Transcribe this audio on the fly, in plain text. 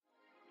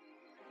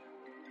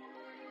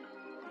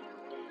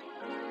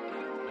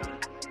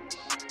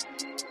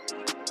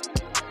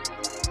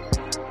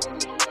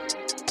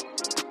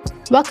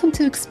Welcome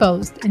to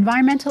Exposed,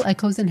 Environmental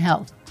Echoes in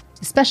Health,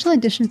 a special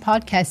edition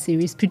podcast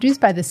series produced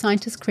by the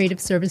Scientist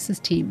Creative Services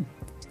team.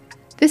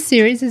 This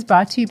series is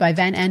brought to you by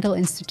Andel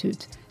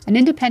Institute, an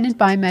independent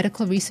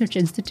biomedical research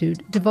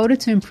institute devoted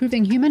to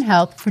improving human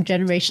health for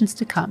generations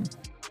to come.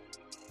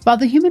 While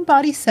the human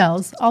body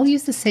cells all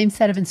use the same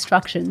set of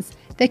instructions,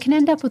 they can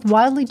end up with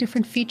wildly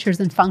different features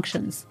and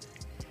functions.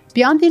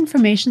 Beyond the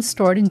information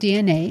stored in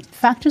DNA,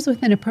 factors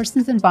within a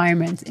person's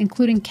environment,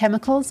 including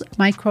chemicals,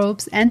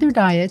 microbes, and their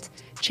diet,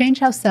 change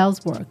how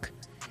cells work.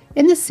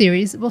 In this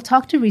series, we'll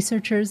talk to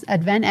researchers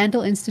at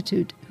Andel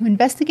Institute who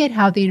investigate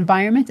how the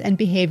environment and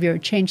behavior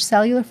change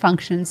cellular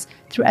functions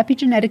through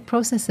epigenetic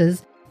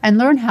processes and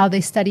learn how they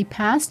study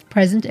past,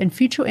 present, and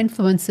future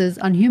influences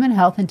on human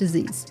health and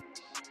disease.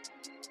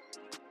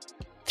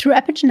 Through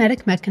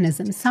epigenetic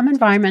mechanisms, some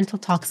environmental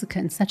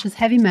toxicants, such as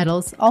heavy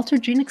metals, alter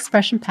gene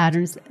expression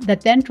patterns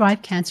that then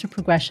drive cancer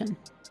progression.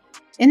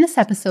 In this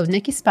episode,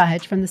 Niki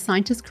Spahich from the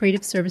Scientist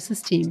Creative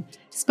Services team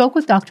spoke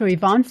with Dr.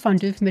 Yvonne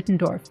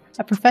Fondufe-Mittendorf,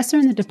 a professor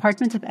in the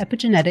Department of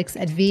Epigenetics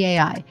at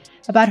VAI,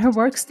 about her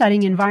work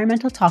studying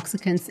environmental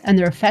toxicants and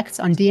their effects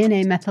on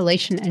DNA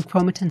methylation and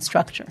chromatin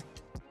structure.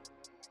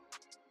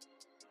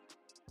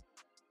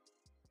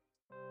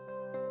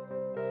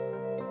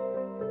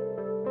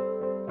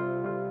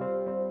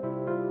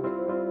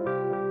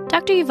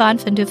 Dr. Yvonne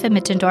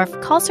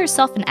Fondufe-Mittendorf calls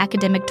herself an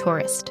academic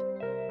tourist.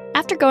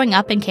 After growing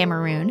up in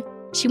Cameroon,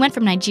 she went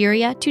from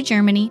Nigeria to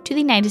Germany to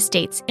the United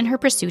States in her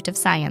pursuit of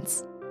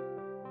science.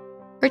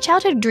 Her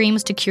childhood dream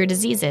was to cure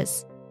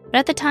diseases, but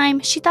at the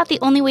time, she thought the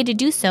only way to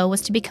do so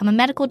was to become a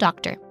medical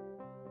doctor.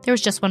 There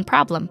was just one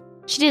problem: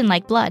 she didn't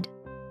like blood.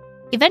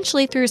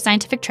 Eventually, through her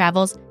scientific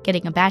travels,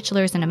 getting a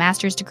bachelor's and a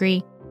master's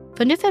degree,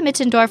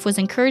 Fondufe-Mittendorf was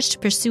encouraged to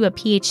pursue a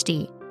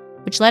PhD,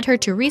 which led her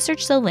to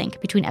research the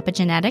link between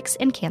epigenetics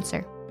and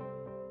cancer.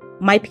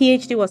 My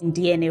PhD was in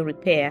DNA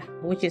repair,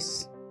 which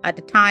is, at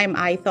the time,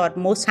 I thought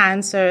most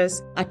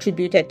cancers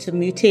attributed to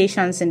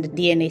mutations in the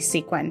DNA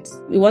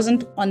sequence. It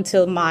wasn't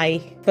until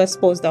my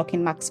first postdoc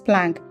in Max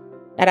Planck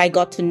that I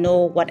got to know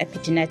what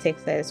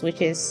epigenetics is,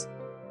 which is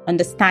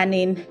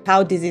understanding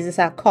how diseases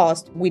are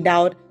caused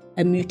without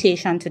a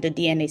mutation to the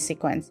DNA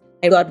sequence.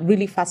 I got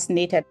really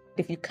fascinated.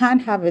 If you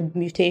can't have a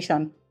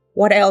mutation,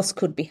 what else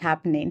could be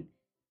happening?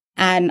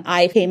 And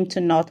I came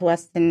to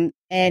Northwestern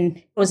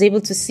and was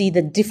able to see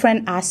the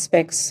different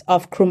aspects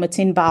of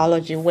chromatin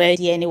biology, where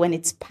DNA, when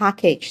it's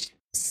packaged,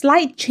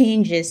 slight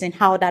changes in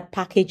how that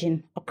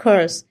packaging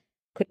occurs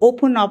could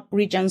open up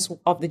regions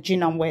of the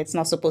genome where it's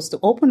not supposed to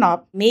open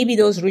up. Maybe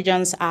those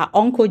regions are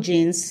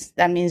oncogenes,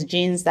 that means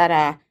genes that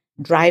are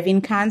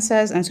driving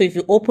cancers. And so if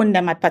you open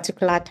them at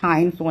particular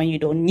times when you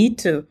don't need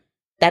to,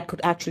 that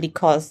could actually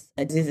cause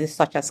diseases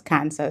such as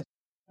cancer.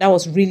 That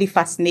was really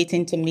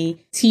fascinating to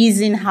me,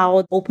 teasing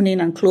how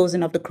opening and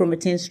closing of the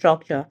chromatin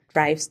structure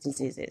drives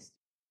diseases.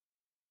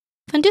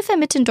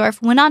 Fondufe-Mittendorf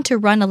went on to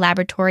run a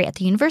laboratory at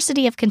the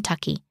University of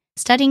Kentucky,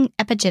 studying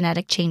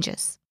epigenetic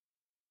changes.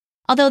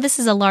 Although this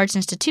is a large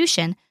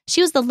institution, she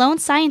was the lone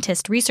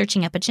scientist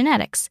researching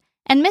epigenetics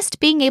and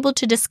missed being able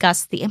to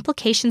discuss the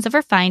implications of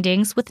her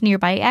findings with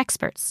nearby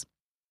experts.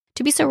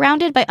 To be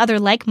surrounded by other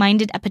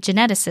like-minded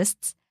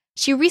epigeneticists,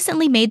 she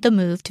recently made the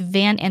move to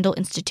Andel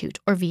Institute,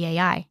 or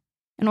VAI,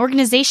 an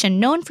organization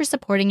known for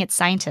supporting its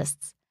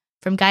scientists,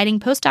 from guiding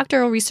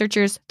postdoctoral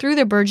researchers through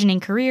their burgeoning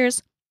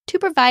careers to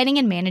providing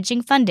and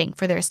managing funding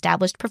for their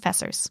established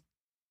professors.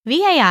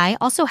 VAI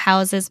also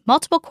houses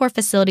multiple core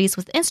facilities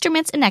with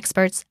instruments and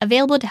experts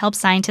available to help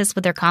scientists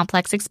with their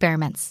complex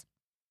experiments.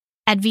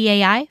 At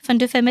VAI,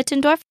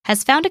 Fondufe-Mittendorf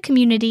has found a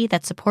community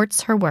that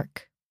supports her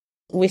work.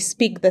 We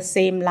speak the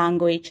same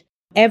language.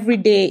 Every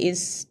day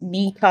is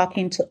me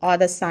talking to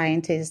other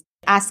scientists,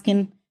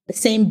 asking the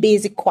same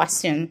basic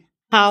question: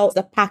 how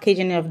the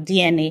packaging of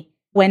DNA,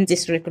 when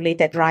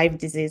dysregulated, drive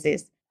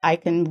diseases. I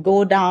can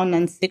go down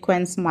and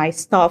sequence my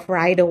stuff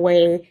right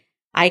away.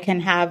 I can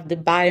have the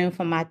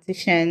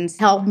bioinformaticians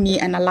help me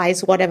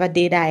analyze whatever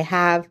data I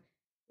have.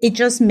 It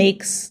just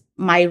makes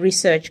my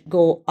research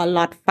go a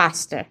lot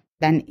faster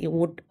than it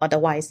would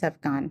otherwise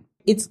have gone.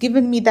 It's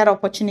given me that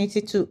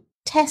opportunity to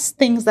test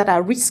things that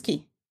are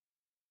risky.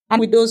 And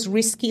with those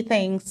risky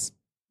things,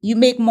 you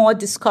make more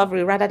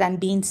discovery rather than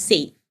being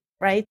safe,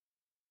 right?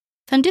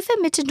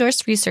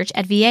 Fondufe-Mittendorf's research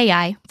at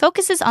VAI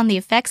focuses on the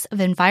effects of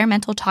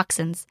environmental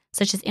toxins,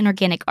 such as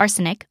inorganic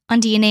arsenic,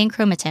 on DNA and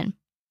chromatin.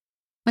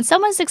 When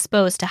someone is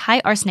exposed to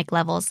high arsenic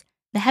levels,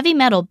 the heavy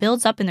metal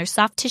builds up in their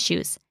soft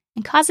tissues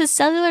and causes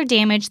cellular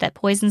damage that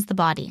poisons the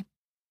body.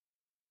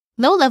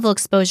 Low-level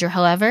exposure,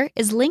 however,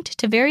 is linked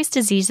to various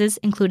diseases,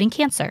 including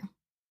cancer.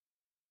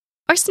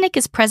 Arsenic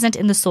is present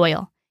in the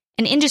soil,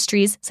 and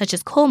industries such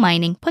as coal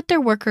mining put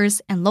their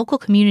workers and local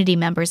community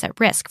members at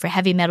risk for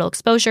heavy metal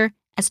exposure,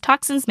 as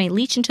toxins may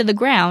leach into the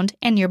ground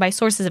and nearby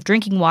sources of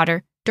drinking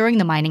water during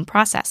the mining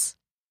process.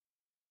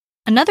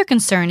 Another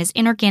concern is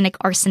inorganic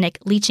arsenic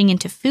leaching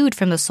into food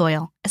from the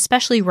soil,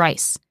 especially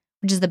rice,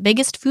 which is the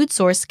biggest food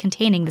source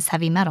containing this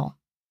heavy metal.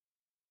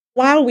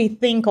 While we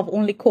think of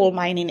only coal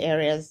mining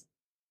areas,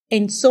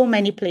 in so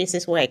many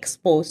places we're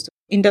exposed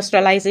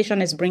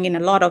Industrialization is bringing a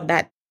lot of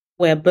that.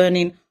 We're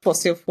burning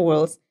fossil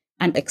fuels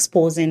and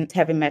exposing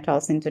heavy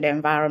metals into the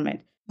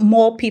environment.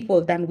 More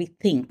people than we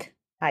think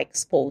are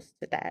exposed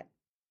to that.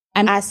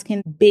 And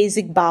asking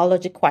basic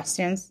biology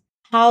questions.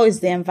 How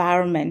is the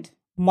environment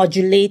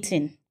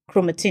modulating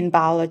chromatin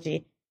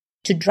biology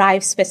to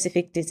drive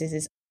specific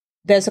diseases?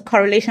 There's a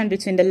correlation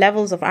between the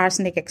levels of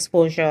arsenic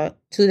exposure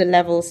to the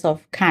levels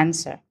of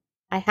cancer.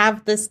 I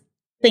have this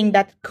thing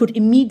that could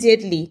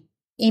immediately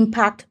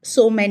impact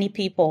so many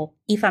people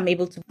if I'm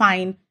able to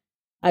find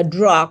a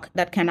drug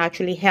that can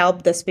actually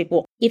help these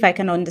people. If I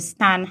can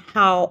understand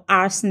how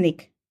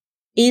arsenic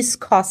is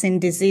causing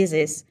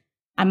diseases,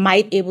 I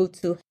might be able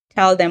to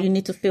tell them you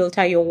need to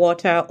filter your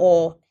water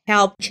or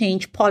help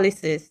change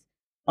policies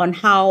on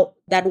how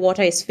that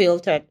water is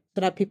filtered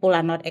so that people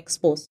are not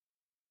exposed.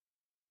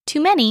 To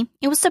many,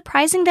 it was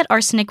surprising that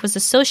arsenic was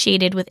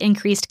associated with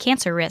increased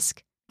cancer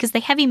risk because the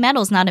heavy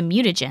metal is not a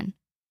mutagen.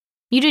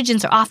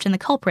 Mutagens are often the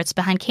culprits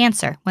behind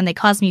cancer when they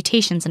cause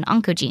mutations in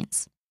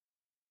oncogenes.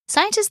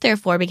 Scientists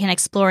therefore began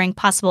exploring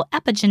possible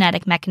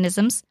epigenetic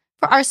mechanisms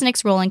for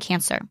arsenic's role in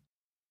cancer.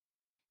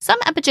 Some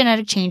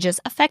epigenetic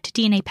changes affect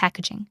DNA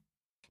packaging.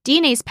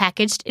 DNA is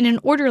packaged in an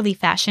orderly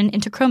fashion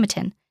into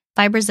chromatin,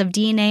 fibers of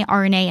DNA,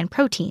 RNA, and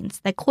proteins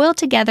that coil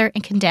together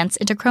and condense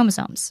into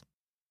chromosomes.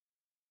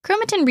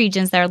 Chromatin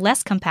regions that are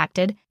less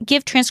compacted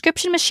give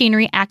transcription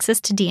machinery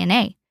access to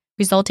DNA,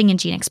 resulting in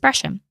gene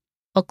expression,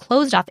 while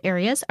closed-off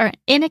areas are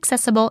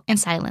inaccessible and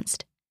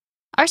silenced.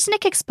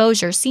 Arsenic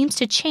exposure seems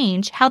to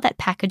change how that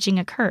packaging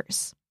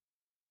occurs.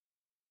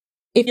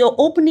 If you're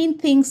opening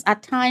things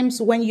at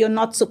times when you're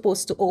not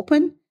supposed to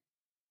open,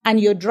 and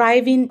you're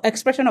driving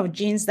expression of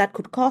genes that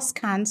could cause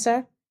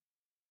cancer,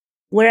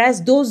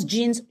 whereas those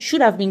genes should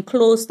have been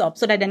closed up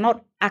so that they're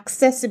not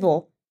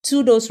accessible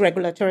to those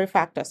regulatory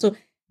factors. So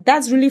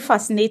that's really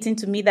fascinating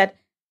to me, that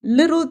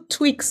little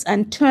tweaks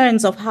and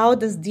turns of how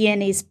this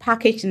DNA is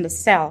packaged in the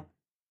cell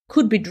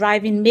could be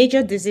driving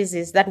major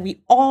diseases that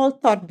we all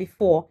thought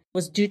before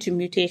was due to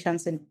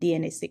mutations in the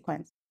DNA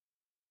sequence.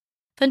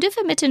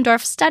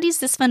 Fondufe-Mittendorf studies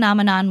this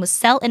phenomenon with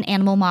cell and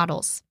animal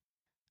models.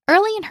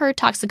 Early in her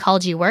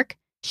toxicology work,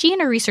 she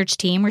and her research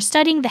team were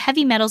studying the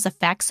heavy metals'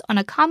 effects on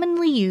a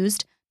commonly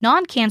used,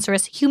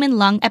 non-cancerous human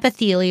lung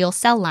epithelial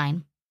cell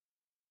line.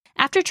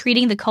 After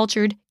treating the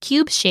cultured,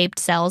 cube-shaped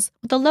cells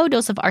with a low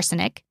dose of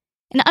arsenic,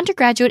 an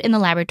undergraduate in the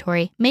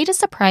laboratory made a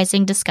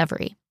surprising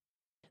discovery.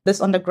 This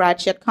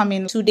undergrad, she had come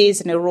in 2 days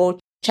in a row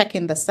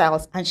checking the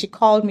cells, and she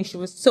called me. She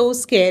was so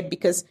scared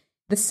because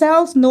the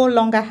cells no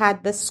longer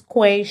had the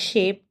square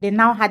shape. They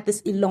now had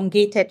this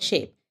elongated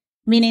shape,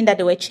 meaning that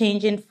they were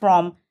changing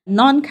from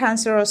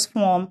non-cancerous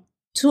form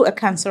to a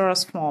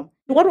cancerous form.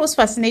 What was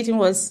fascinating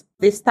was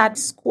they start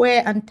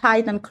square and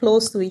tight and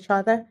close to each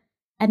other,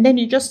 and then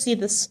you just see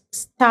this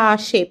star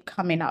shape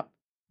coming up.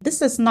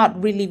 This is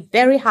not really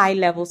very high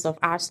levels of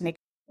arsenic.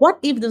 What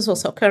if this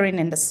was occurring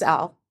in the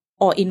cell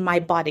or in my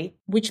body,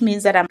 which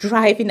means that I'm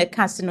driving a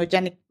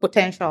carcinogenic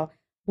potential,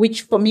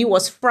 which for me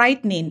was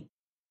frightening.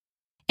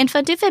 In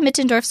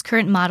Fondufe-Mittendorf's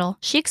current model,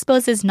 she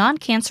exposes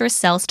non-cancerous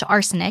cells to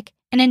arsenic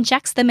and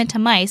injects them into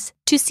mice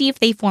to see if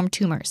they form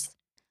tumors,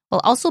 while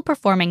also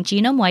performing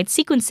genome-wide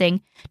sequencing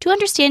to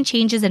understand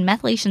changes in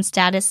methylation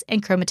status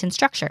and chromatin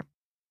structure.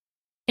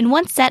 In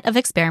one set of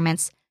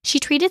experiments, she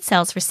treated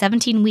cells for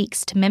 17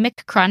 weeks to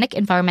mimic chronic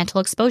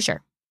environmental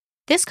exposure.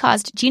 This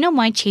caused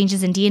genome-wide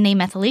changes in DNA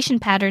methylation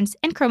patterns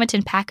and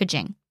chromatin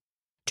packaging,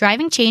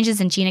 driving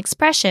changes in gene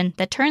expression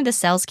that turned the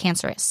cells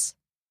cancerous.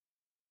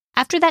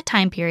 After that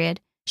time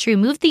period, she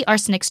removed the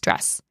arsenic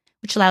stress,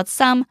 which allowed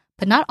some,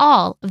 but not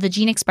all, of the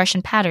gene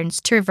expression patterns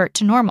to revert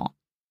to normal,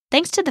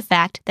 thanks to the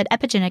fact that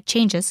epigenetic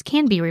changes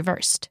can be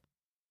reversed.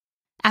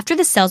 After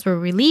the cells were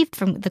relieved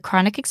from the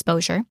chronic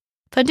exposure,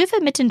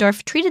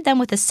 Fondufe-Mittendorf treated them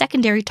with a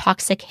secondary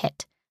toxic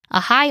hit, a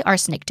high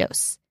arsenic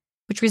dose,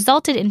 which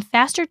resulted in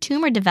faster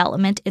tumor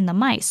development in the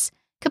mice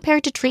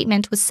compared to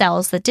treatment with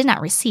cells that did not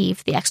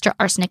receive the extra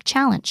arsenic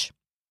challenge.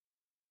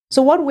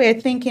 So what we're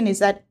thinking is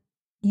that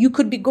you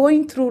could be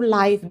going through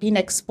life being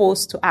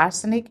exposed to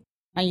arsenic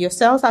and your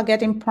cells are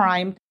getting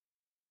primed.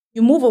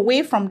 You move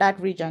away from that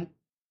region.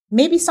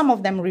 Maybe some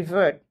of them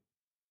revert.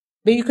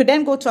 But you could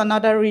then go to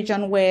another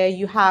region where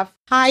you have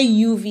high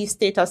UV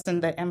status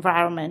in the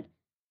environment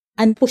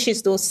and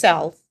pushes those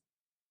cells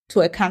to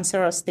a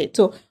cancerous state.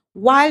 So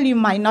while you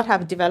might not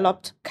have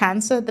developed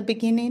cancer at the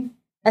beginning,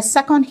 a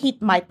second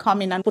hit might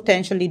come in and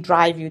potentially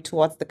drive you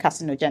towards the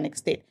carcinogenic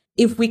state.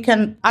 If we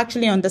can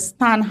actually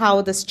understand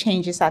how these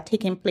changes are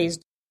taking place,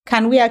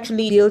 can we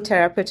actually build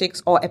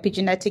therapeutics or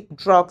epigenetic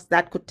drugs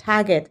that could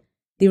target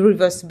the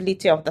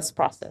reversibility of this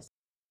process?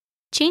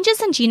 Changes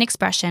in gene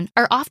expression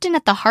are often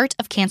at the heart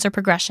of cancer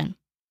progression.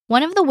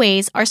 One of the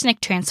ways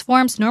arsenic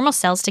transforms normal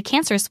cells to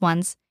cancerous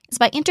ones is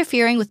by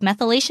interfering with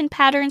methylation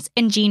patterns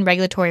in gene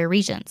regulatory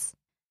regions.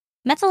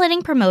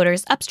 Methylating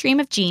promoters upstream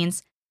of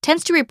genes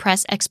tends to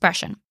repress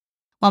expression,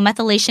 while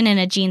methylation in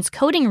a gene's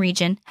coding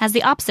region has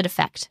the opposite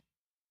effect.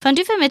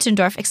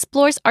 Fondufe-Mittendorf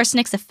explores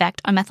arsenic's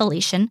effect on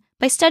methylation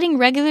by studying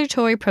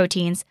regulatory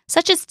proteins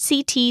such as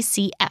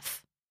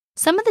CTCF.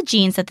 Some of the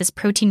genes that this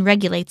protein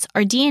regulates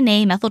are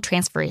DNA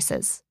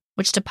methyltransferases,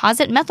 which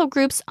deposit methyl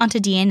groups onto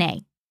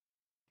DNA.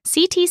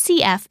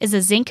 CTCF is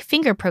a zinc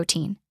finger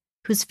protein,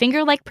 whose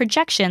finger-like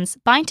projections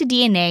bind to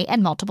DNA at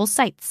multiple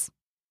sites.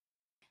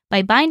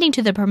 By binding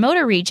to the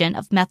promoter region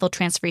of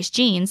methyltransferase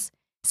genes,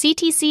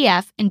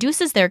 CTCF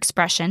induces their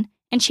expression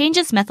and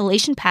changes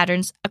methylation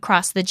patterns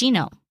across the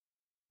genome.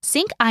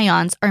 Zinc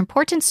ions are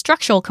important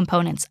structural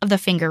components of the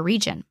finger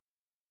region.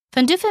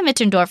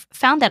 Fondufe-Mittendorf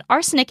found that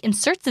arsenic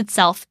inserts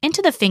itself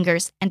into the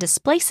fingers and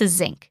displaces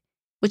zinc,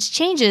 which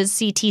changes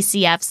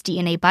CTCF's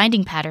DNA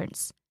binding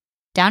patterns,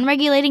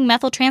 downregulating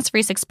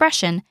methyltransferase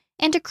expression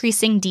and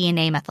decreasing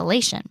DNA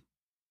methylation.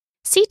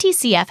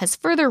 CTCF has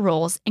further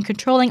roles in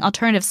controlling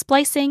alternative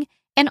splicing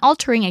and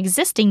altering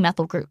existing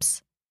methyl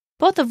groups,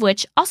 both of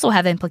which also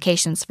have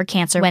implications for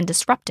cancer when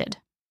disrupted.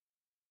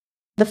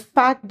 The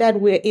fact that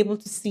we're able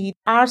to see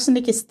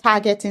arsenic is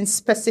targeting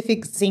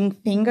specific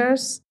zinc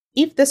fingers,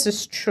 if this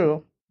is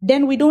true,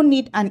 then we don't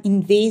need an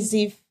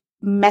invasive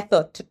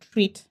method to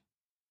treat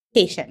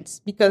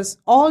patients, because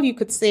all you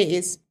could say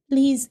is,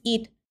 please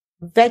eat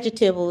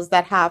vegetables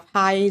that have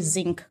high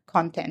zinc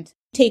content,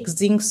 take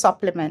zinc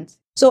supplements.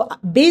 So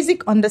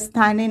basic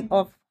understanding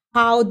of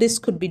how this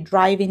could be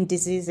driving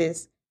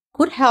diseases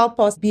could help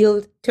us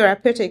build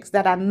therapeutics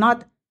that are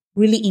not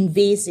really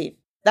invasive.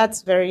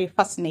 That's very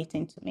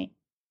fascinating to me.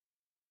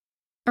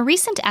 A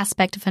recent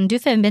aspect of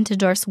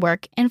Fondufe-Mittendorf's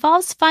work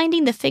involves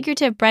finding the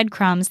figurative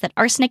breadcrumbs that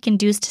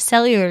arsenic-induced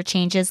cellular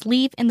changes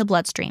leave in the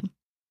bloodstream.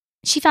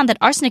 She found that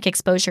arsenic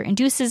exposure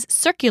induces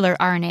circular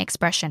RNA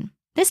expression.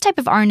 This type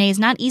of RNA is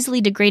not easily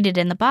degraded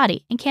in the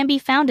body and can be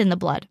found in the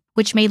blood,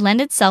 which may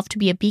lend itself to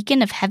be a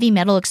beacon of heavy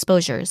metal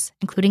exposures,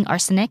 including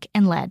arsenic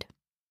and lead.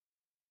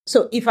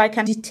 So if I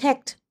can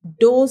detect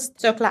those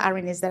circular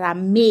RNAs that are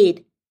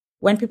made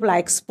when people are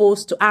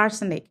exposed to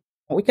arsenic,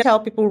 we can tell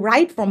people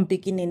right from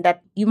beginning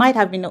that you might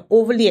have been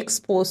overly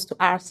exposed to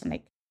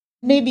arsenic.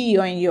 Maybe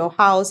you're in your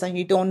house and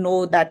you don't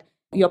know that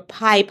your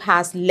pipe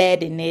has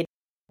lead in it.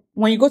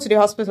 When you go to the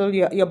hospital,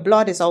 your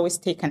blood is always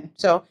taken.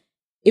 So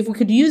if we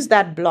could use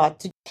that blood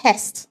to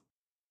test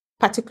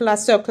particular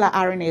circular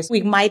RNAs,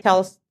 we might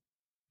tell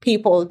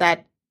people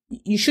that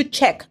you should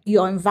check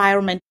your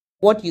environment,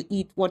 what you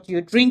eat, what you're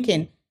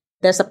drinking.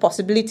 There's a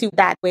possibility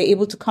that we're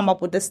able to come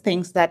up with these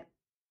things that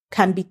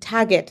can be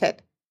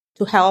targeted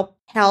to help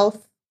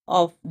health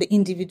of the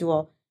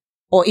individual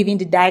or even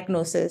the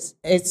diagnosis.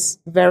 It's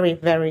very,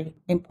 very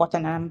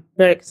important. And I'm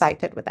very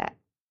excited with that.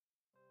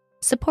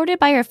 Supported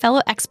by her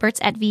fellow experts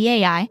at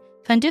VAI,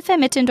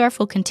 Fondufe-Mittendorf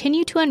will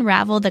continue to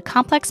unravel the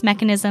complex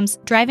mechanisms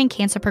driving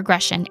cancer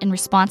progression in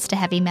response to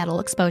heavy metal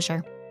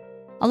exposure.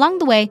 Along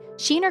the way,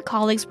 she and her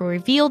colleagues will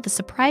reveal the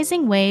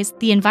surprising ways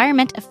the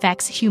environment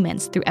affects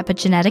humans through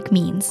epigenetic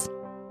means.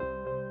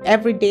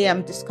 Every day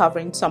I'm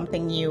discovering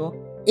something new.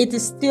 It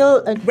is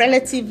still a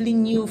relatively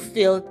new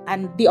field,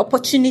 and the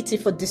opportunity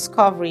for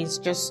discovery is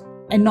just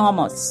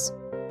enormous.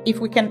 If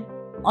we can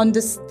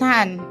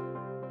understand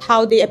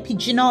how the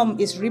epigenome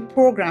is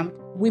reprogrammed,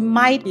 we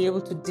might be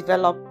able to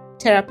develop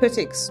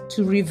therapeutics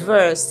to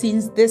reverse,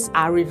 since these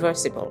are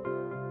reversible.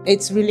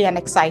 It's really an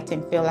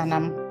exciting field, and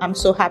I'm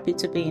so happy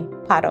to be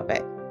part of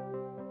it.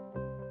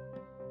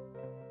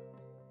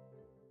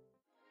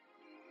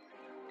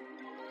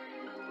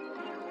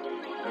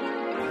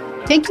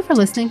 Thank you for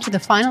listening to the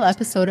final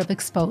episode of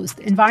Exposed,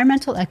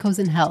 Environmental Echoes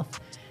in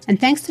Health, and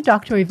thanks to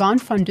Dr. Yvonne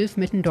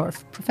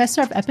Fondufe-Mittendorf,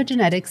 Professor of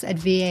Epigenetics at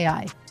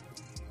VAI.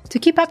 To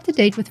keep up to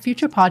date with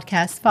future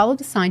podcasts, follow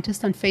The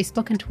Scientist on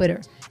Facebook and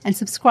Twitter, and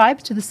subscribe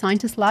to The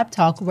Scientist Lab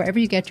Talk wherever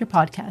you get your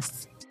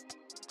podcasts.